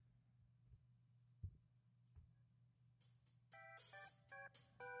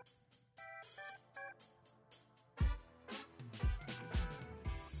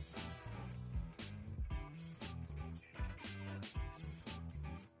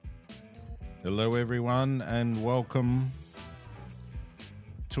Hello, everyone, and welcome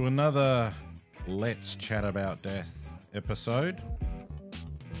to another Let's Chat About Death episode.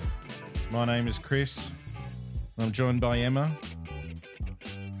 My name is Chris. I'm joined by Emma.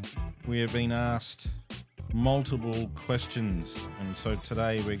 We have been asked multiple questions, and so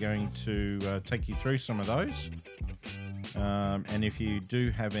today we're going to take you through some of those. And if you do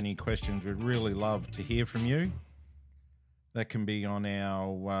have any questions, we'd really love to hear from you. That can be on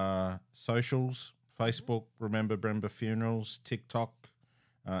our socials, Facebook, Remember Bremba Funerals, TikTok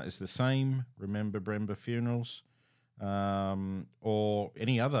is the same, Remember Bremba Funerals, or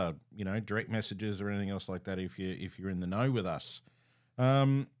any other, direct messages or anything else like that if you're in the know with us.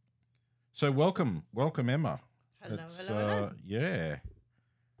 So welcome, Emma. Hello. Yeah.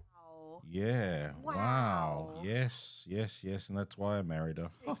 Wow. Yeah. Wow. Yes, and that's why I married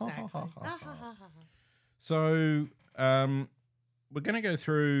her. Exactly. So we're going to go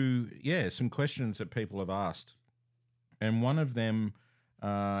through, some questions that people have asked. And one of them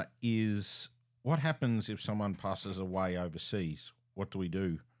is, what happens if someone passes away overseas? What do we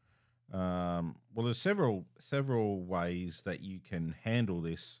do? Well, there's several ways that you can handle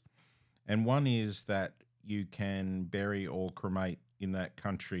this. And one is that you can bury or cremate in that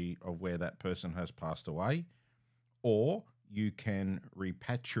country of where that person has passed away, or you can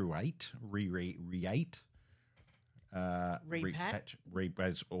repatriate, repat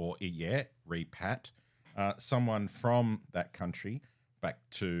someone from that country back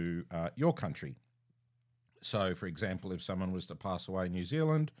to your country. So, for example, if someone was to pass away in New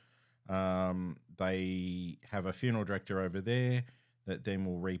Zealand, they have a funeral director over there that then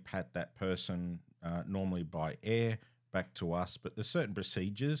will repat that person normally by air back to us. But there's certain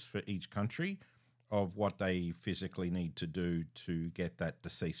procedures for each country of what they physically need to do to get that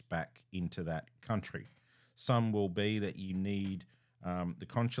deceased back into that country. Some will be that you need the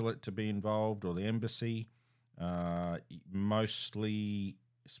consulate to be involved or the embassy. Mostly,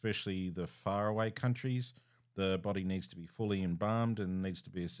 especially the faraway countries, the body needs to be fully embalmed and needs to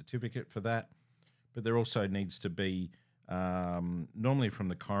be a certificate for that. But there also needs to be, normally from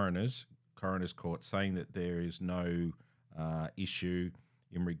the coroner's court, saying that there is no issue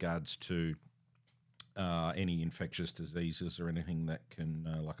in regards to any infectious diseases or anything that can,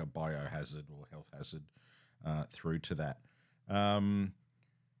 like a biohazard or health hazard, through to that.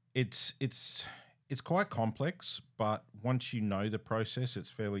 It's quite complex, but once you know the process, it's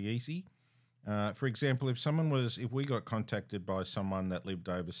fairly easy. For example, if we got contacted by someone that lived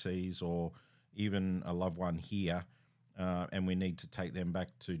overseas or even a loved one here, and we need to take them back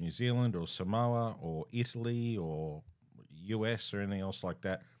to New Zealand or Samoa or Italy or US or anything else like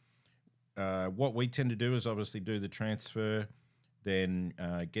that, what we tend to do is obviously do the transfer, then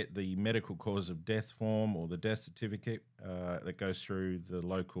get the medical cause of death form or the death certificate that goes through the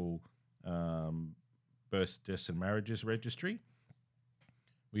local birth, deaths and marriages registry.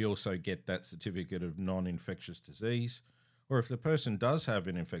 We also get that certificate of non-infectious disease, or if the person does have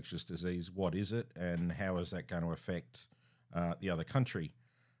an infectious disease, what is it and how is that going to affect the other country?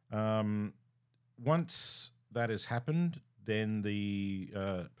 Once that has happened, then the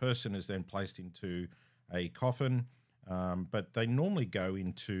person is then placed into a coffin, but they normally go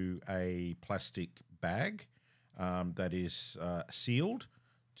into a plastic bag that is sealed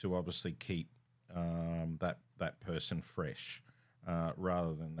to obviously keep that person fresh,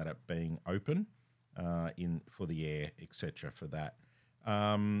 rather than that it being open in for the air, etc. For that,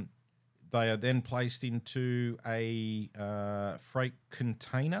 they are then placed into a freight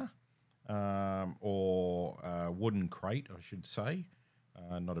container or wooden crate, I should say.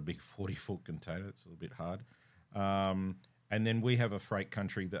 Not a big 40-foot container; it's a little bit hard. And then we have a freight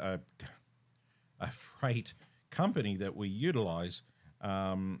company that we utilize,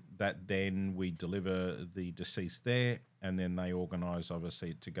 that then we deliver the deceased there, and then they organise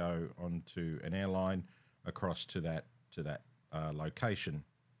obviously to go onto an airline across to that location.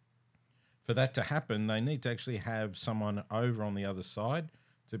 For that to happen, they need to actually have someone over on the other side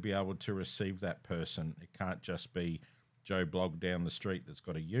to be able to receive that person. It can't just be Joe Blogg down the street that's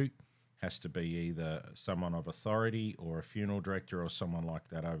got a ute. It has to be either someone of authority or a funeral director or someone like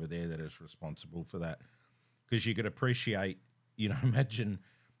that over there that is responsible for that. Because you could appreciate, imagine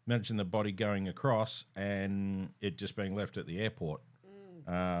the body going across and it just being left at the airport.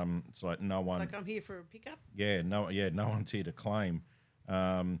 It's like no one. It's like I'm here for a pickup. No one's here to claim.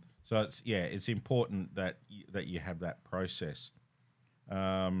 So it's important that you have that process.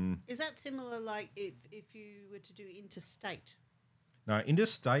 Is that similar, like if you were to do interstate? No,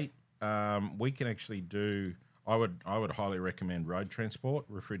 interstate, we can actually do. I would highly recommend road transport,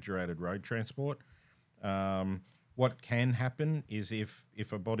 refrigerated road transport. What can happen is if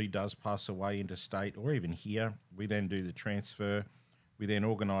a body does pass away interstate or even here, we then do the transfer. We then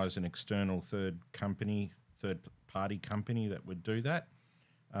organise an external third party company that would do that.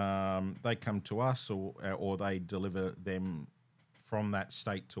 They come to us or they deliver them from that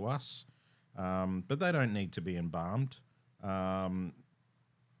state to us, but they don't need to be embalmed. I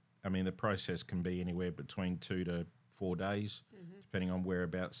mean, the process can be anywhere between 2 to 4 days, depending on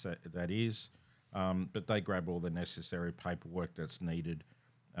whereabouts that is. But they grab all the necessary paperwork that's needed.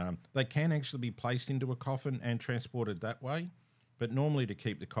 They can actually be placed into a coffin and transported that way, but normally to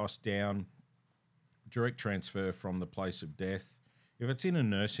keep the cost down, direct transfer from the place of death. If it's in a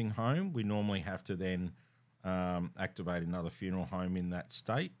nursing home, we normally have to then activate another funeral home in that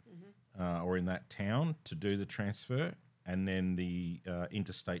state or in that town to do the transfer, and then the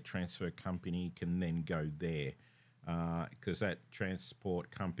interstate transfer company can then go there because that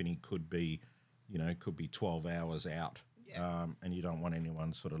transport company could be 12 hours out, and you don't want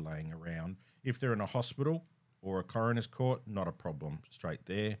anyone sort of laying around. If they're in a hospital or a coroner's court, not a problem, straight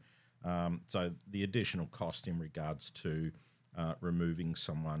there. So the additional cost in regards to removing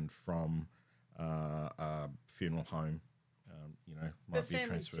someone from a funeral home, might be transferred. But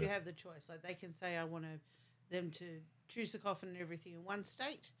families do have the choice. Like they can say, I want them to choose the coffin and everything in one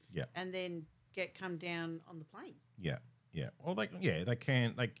state, and then come down on the plane. Yeah. Well, they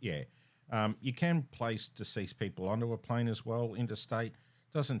can. You can place deceased people onto a plane as well, interstate.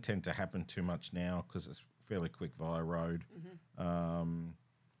 Doesn't tend to happen too much now because it's fairly quick via road.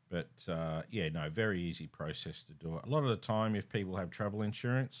 Very easy process to do it. A lot of the time, if people have travel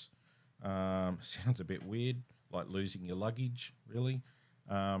insurance, sounds a bit weird, like losing your luggage, really.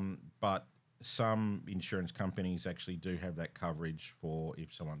 But some insurance companies actually do have that coverage for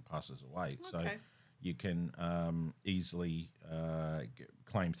if someone passes away. Okay. So you can easily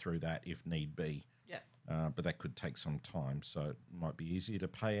claim through that if need be. Yeah. But that could take some time. So it might be easier to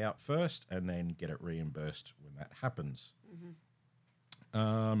pay out first and then get it reimbursed when that happens.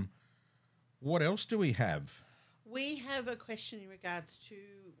 What else do we have? We have a question in regards to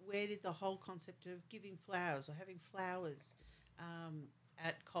where did the whole concept of giving flowers or having flowers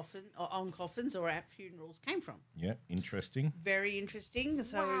on coffins or at funerals came from. Yeah, interesting. Very interesting.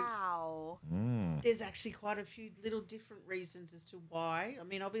 So wow. There's actually quite a few little different reasons as to why. I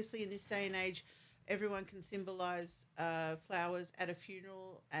mean, obviously in this day and age, everyone can symbolise flowers at a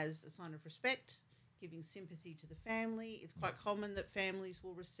funeral as a sign of respect, giving sympathy to the family. It's quite common that families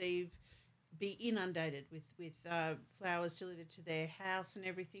will be inundated with flowers delivered to their house and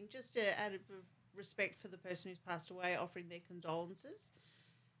everything, just out of respect for the person who's passed away, offering their condolences.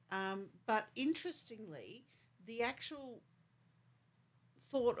 But interestingly, the actual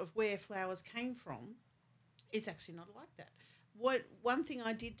thought of where flowers came from, it's actually not like that. One thing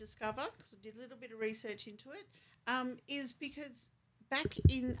I did discover, because I did a little bit of research into it, is because back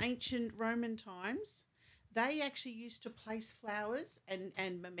in ancient Roman times, they actually used to place flowers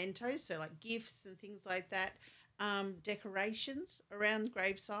and mementos, so like gifts and things like that, decorations around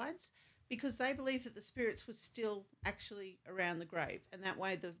gravesides, because they believed that the spirits were still actually around the grave. And that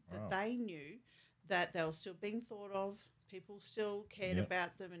way that they knew that they were still being thought of, people still cared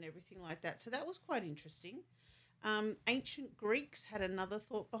about them and everything like that. So that was quite interesting. Ancient Greeks had another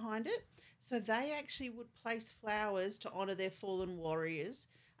thought behind it. So they actually would place flowers to honour their fallen warriors.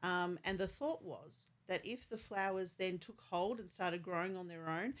 And the thought was that if the flowers then took hold and started growing on their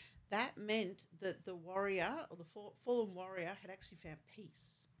own, that meant that the warrior or the fallen warrior had actually found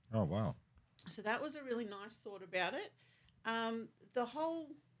peace. Oh, wow. So that was a really nice thought about it. The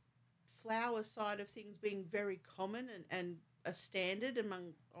whole flower side of things being very common and a standard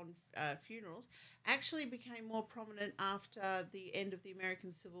on funerals actually became more prominent after the end of the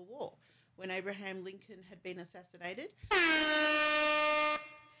American Civil War, when Abraham Lincoln had been assassinated.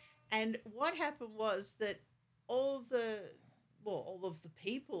 And what happened was that all of the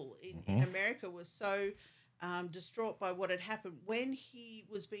people in America were so distraught by what had happened. When he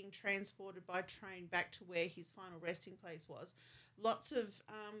was being transported by train back to where his final resting place was, lots of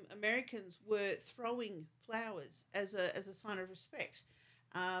Americans were throwing flowers as a sign of respect.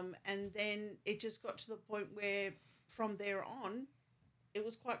 And then it just got to the point where from there on, it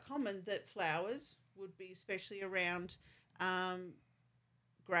was quite common that flowers would be especially around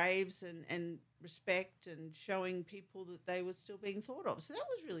graves and respect and showing people that they were still being thought of. So that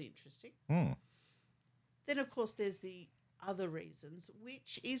was really interesting. Then, of course, there's the other reasons,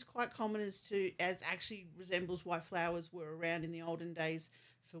 which is quite common as actually resembles why flowers were around in the olden days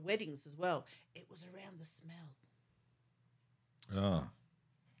for weddings as well. It was around the smell. Ah,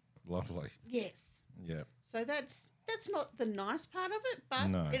 lovely. Yes. Yeah. So that's not the nice part of it,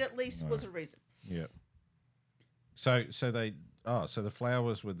 but it at least was a reason. Yeah. So the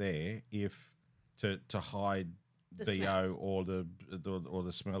flowers were there if to hide The BO smell. or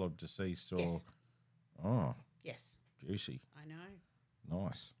the smell of deceased or Yes. oh Yes. juicy, I know.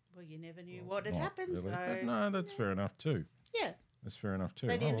 nice. Well, you never knew what had Not happened, really, so but no, that's fair enough too. yeah. That's fair enough too.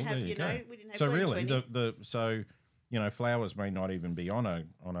 They Oh didn't well, have, there you go. we didn't have So Glen really, 20. flowers may not even be on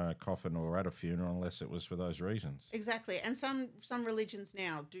a coffin or at a funeral unless it was for those reasons. Exactly. And some religions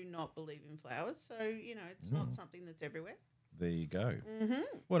now do not believe in flowers, so it's not something that's everywhere. There you go. Mm-hmm.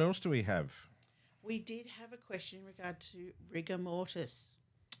 What else do we have? We did have a question in regard to rigor mortis.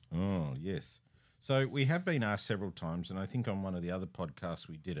 Oh, yes. So we have been asked several times, and I think on one of the other podcasts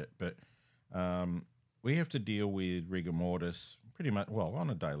we did it, but we have to deal with rigor mortis pretty much, well, on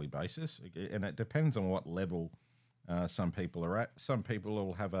a daily basis, and it depends on what level some people are at. Some people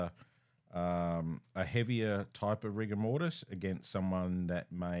will have a heavier type of rigor mortis against someone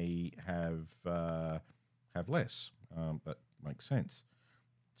that may have less. That makes sense.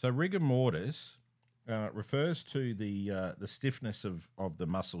 So rigor mortis refers to the stiffness of the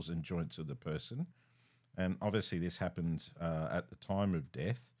muscles and joints of the person, and obviously this happens at the time of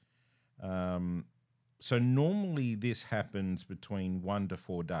death. So normally this happens between 1 to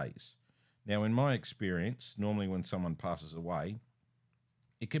 4 days. Now, in my experience, normally when someone passes away,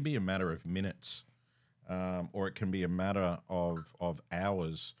 it can be a matter of minutes, or it can be a matter of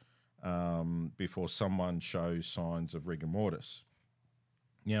hours before someone shows signs of rigor mortis.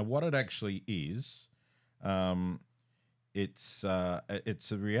 Now, what it actually is, it's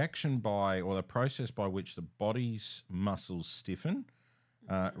a reaction by, or the process by which the body's muscles stiffen,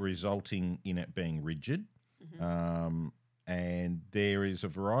 resulting in it being rigid. And there is a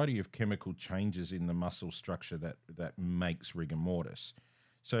variety of chemical changes in the muscle structure that makes rigor mortis.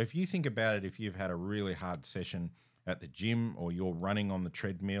 So if you think about it, if you've had a really hard session at the gym or you're running on the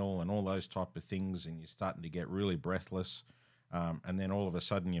treadmill and all those type of things and you're starting to get really breathless, and then all of a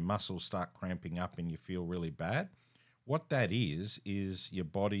sudden your muscles start cramping up and you feel really bad, what that is your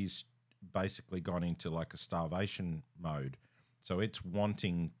body's basically gone into like a starvation mode. So it's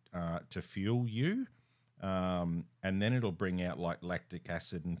wanting to fuel you, and then it'll bring out like lactic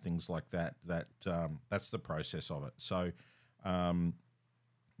acid and things like that. That's the process of it. So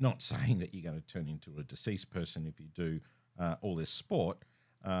not saying that you're going to turn into a deceased person if you do all this sport,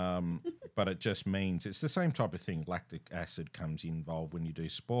 but it just means it's the same type of thing. Lactic acid comes involved when you do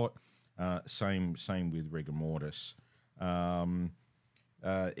sport. Same with rigor mortis.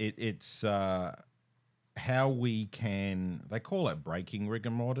 It's how we can, they call it breaking rigor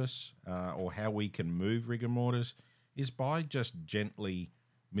mortis, or how we can move rigor mortis is by just gently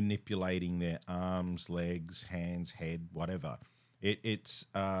manipulating their arms, legs, hands, head, whatever. It's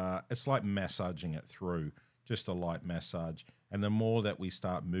like massaging it through, just a light massage. And the more that we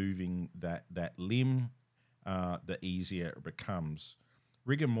start moving that limb, the easier it becomes.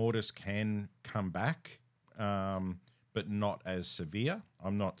 Rigor mortis can come back, but not as severe.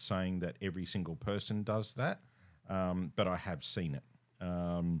 I'm not saying that every single person does that, but I have seen it.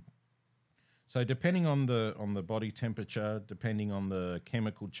 So depending on the body temperature, depending on the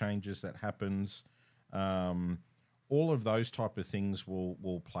chemical changes that happens, all of those type of things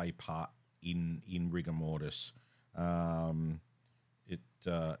will play part in rigor mortis. It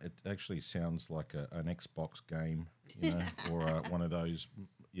actually sounds like an Xbox game, or one of those,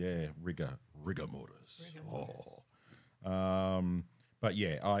 rigor mortis. But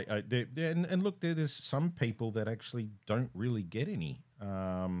yeah, and look, there's some people that actually don't really get any.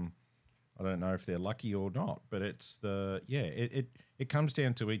 I don't know if they're lucky or not, but it comes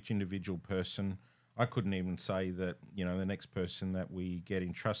down to each individual person. I couldn't even say that the next person that we get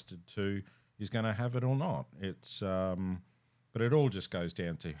entrusted to is going to have it or not. It's but it all just goes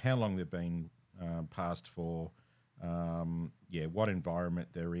down to how long they've been passed for, what environment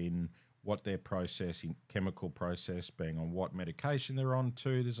they're in, what their chemical process, being on what medication they're on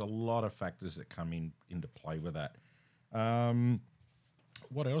too. There's a lot of factors that come into play with that.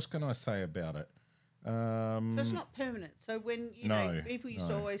 What else can I say about it? So it's not permanent. So when people used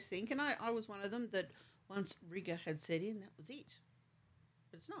to always think, and I was one of them, that once rigor had set in, that was it.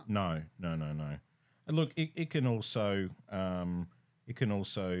 But it's not. No. And look, it can also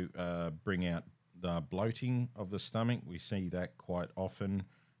bring out the bloating of the stomach. We see that quite often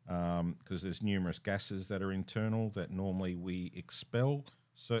because there's numerous gases that are internal that normally we expel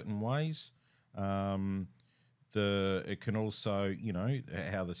certain ways. It can also,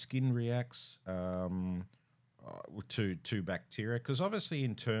 how the skin reacts to bacteria, because obviously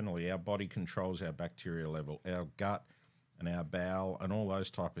internally our body controls our bacteria level. Our gut and our bowel and all those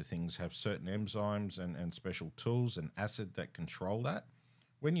type of things have certain enzymes and special tools and acid that control that.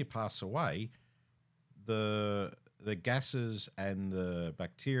 When you pass away, the the gases and the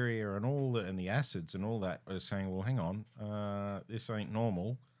bacteria and and the acids and all that are saying, well, hang on, this ain't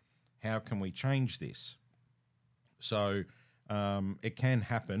normal. How can we change this? So it can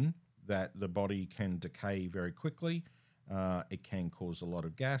happen that the body can decay very quickly. It can cause a lot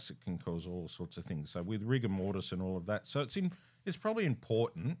of gas. It can cause all sorts of things. So with rigor mortis and all of that, so it's probably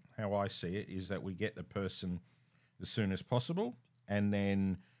important, how I see it, is that we get the person as soon as possible and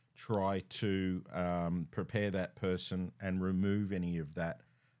then try to prepare that person and remove any of that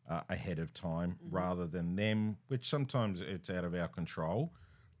ahead of time rather than them, which sometimes it's out of our control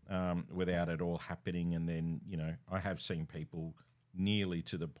without it all happening. And then, I have seen people nearly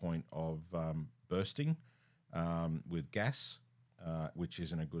to the point of bursting with gas, which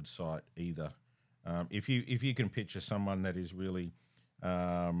isn't a good sight either. If you can picture someone that is really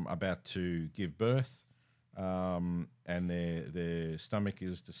about to give birth and their stomach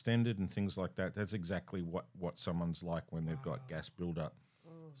is distended and things like that, that's exactly what someone's like when they've got gas buildup.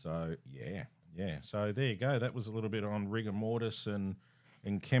 So yeah. So there you go. That was a little bit on rigor mortis and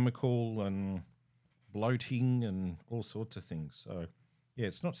chemical and bloating and all sorts of things. So yeah,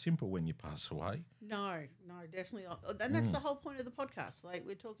 it's not simple when you pass away. No, definitely not. And that's the whole point of the podcast. Like,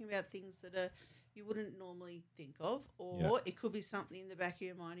 we're talking about things that you wouldn't normally think of, or it could be something in the back of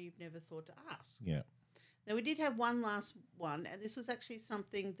your mind you've never thought to ask. Yeah. Now, we did have one last one, and this was actually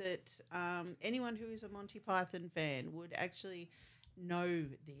something that anyone who is a Monty Python fan would actually know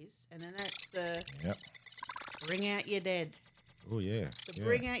this, and then that's the bring out your dead. Oh, yeah.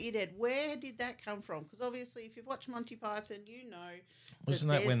 Bring out your dead. Where did that come from? Because obviously, if you've watched Monty Python, you know.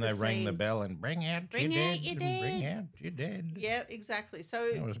 Wasn't that when they rang the bell and bring out your dead? Bring out your dead. Yeah, exactly. So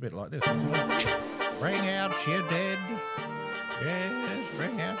it was a bit like this, wasn't it? Bring out your dead. Yes,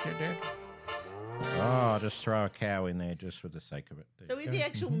 bring out your dead. Oh, just throw a cow in there just for the sake of it. So in the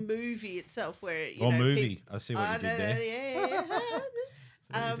actual movie itself, where movie, I see what you did there.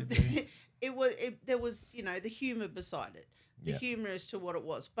 Yeah. There was the humour beside it. The humour as to what it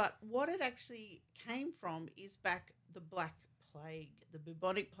was. But what it actually came from is back the Black Plague, the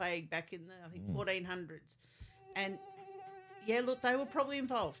bubonic plague back in the, I think, 1400s. And, look, they were probably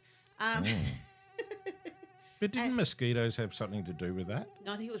involved. But didn't mosquitoes have something to do with that?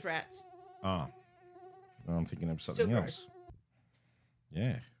 No, I think it was rats. Oh. Well, I'm thinking of something else.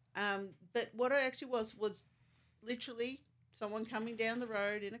 Yeah. But what it actually was literally someone coming down the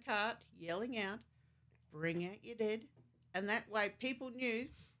road in a cart yelling out, bring out your dead. And that way people knew,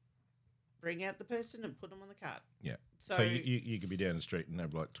 bring out the person and put them on the cart. Yeah. So you could be down the street and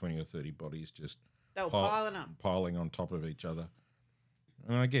have like 20 or 30 bodies just they were piling up. Piling on top of each other.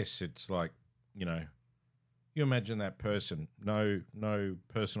 And I guess it's like, you imagine that person, no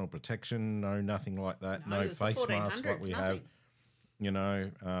personal protection, nothing like that, no face mask like we have,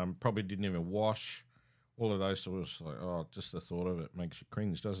 probably didn't even wash. All of those sorts of just the thought of it makes you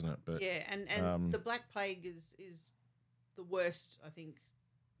cringe, doesn't it? But yeah, and the Black Plague is the worst, I think.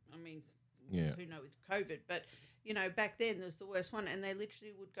 I mean, who knows with COVID, but back then there was the worst one, and they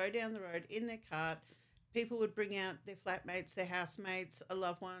literally would go down the road in their cart. People would bring out their flatmates, their housemates, a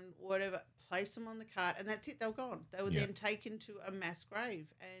loved one, whatever, place them on the cart, and that's it. They were gone. They were then taken to a mass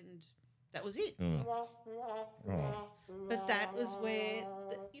grave, and that was it. But that was where,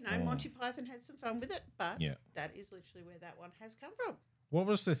 Monty Python had some fun with it, but that is literally where that one has come from. What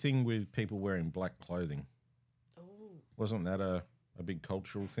was the thing with people wearing black clothing? Oh. Wasn't that a big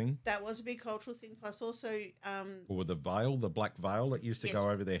cultural thing? That was a big cultural thing, plus also... or the veil, the black veil that used to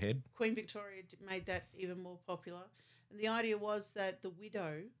go over their head? Queen Victoria made that even more popular. And the idea was that the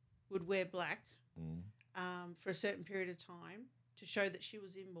widow would wear black for a certain period of time to show that she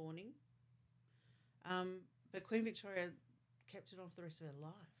was in mourning. But Queen Victoria kept it on for the rest of her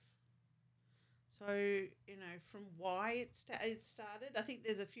life. So, from why it started, I think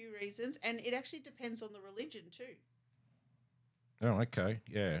there's a few reasons. And it actually depends on the religion too. Oh, okay.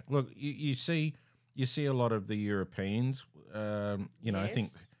 Yeah. Look, you see a lot of the Europeans, I think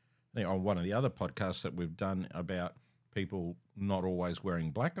on one of the other podcasts that we've done about people not always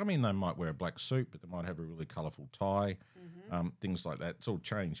wearing black. I mean, they might wear a black suit, but they might have a really colourful tie, things like that. It's all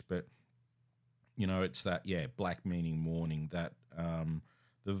changed. But, it's that, black meaning mourning. That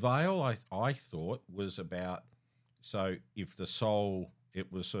the veil, I thought, was about, so if the soul,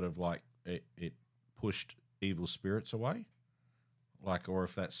 it was sort of like it pushed evil spirits away. Like, or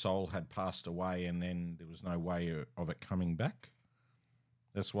if that soul had passed away and then there was no way of it coming back.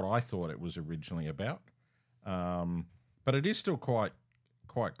 That's what I thought it was originally about. But it is still quite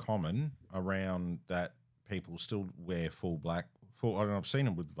common around that people still wear full black. And I've seen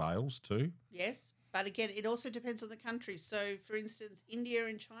them with veils too. Yes. But again, it also depends on the country. So, for instance, India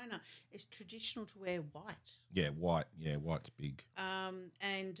and China, it's traditional to wear white. Yeah, white. Yeah, white's big.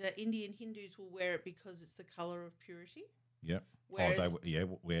 And Indian Hindus will wear it because it's the colour of purity. Yep. Whereas,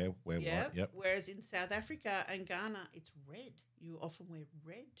 wear white. Yep. Whereas in South Africa and Ghana, it's red. You often wear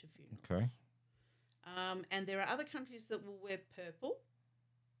red to funerals. Okay. And there are other countries that will wear purple.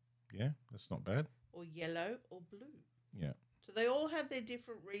 Yeah, that's not bad. Or yellow or blue. Yeah. So they all have their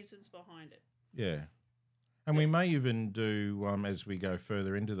different reasons behind it. Yeah. And we may even do, as we go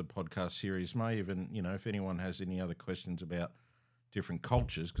further into the podcast series, may even, if anyone has any other questions about different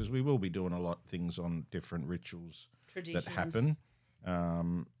cultures, because we will be doing a lot of things on different rituals Traditions. that happen.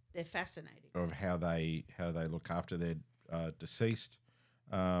 They're fascinating. Of how they look after their deceased.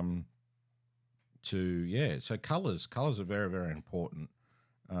 So colours are very, very important,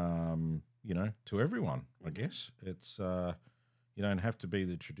 to everyone, I guess. It's, you don't have to be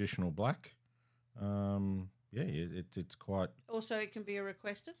the traditional black. It's quite. Also, it can be a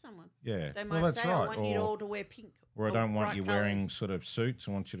request of someone. Yeah, they might say, right. "I want you all to wear pink," or I don't want you colours. wearing sort of suits.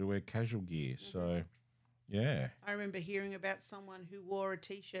 I want you to wear casual gear. Mm-hmm. So, yeah. I remember hearing about someone who wore a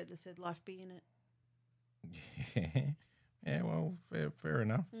T-shirt that said "Life Be in It." Yeah. Well, fair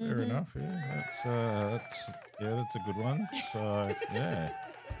enough. Fair enough. Yeah, that's a good one. So, yeah.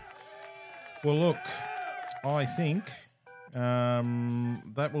 Well, look, I think.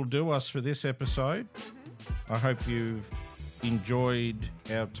 That will do us for this episode. I hope you've enjoyed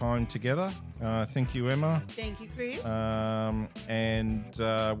our time together. Thank you, Emma. Thank you, Chris. And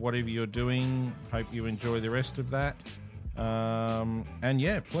whatever you're doing, hope you enjoy the rest of that. And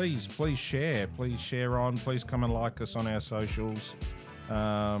yeah, please share. Please share on. Please come and like us on our socials.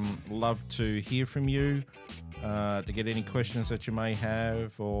 Love to hear from you. To get any questions that you may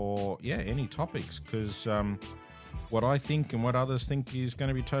have, or any topics, because what I think and what others think is going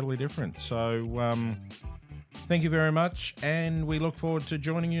to be totally different. So thank you very much, and we look forward to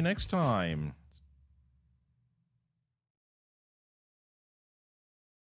joining you next time.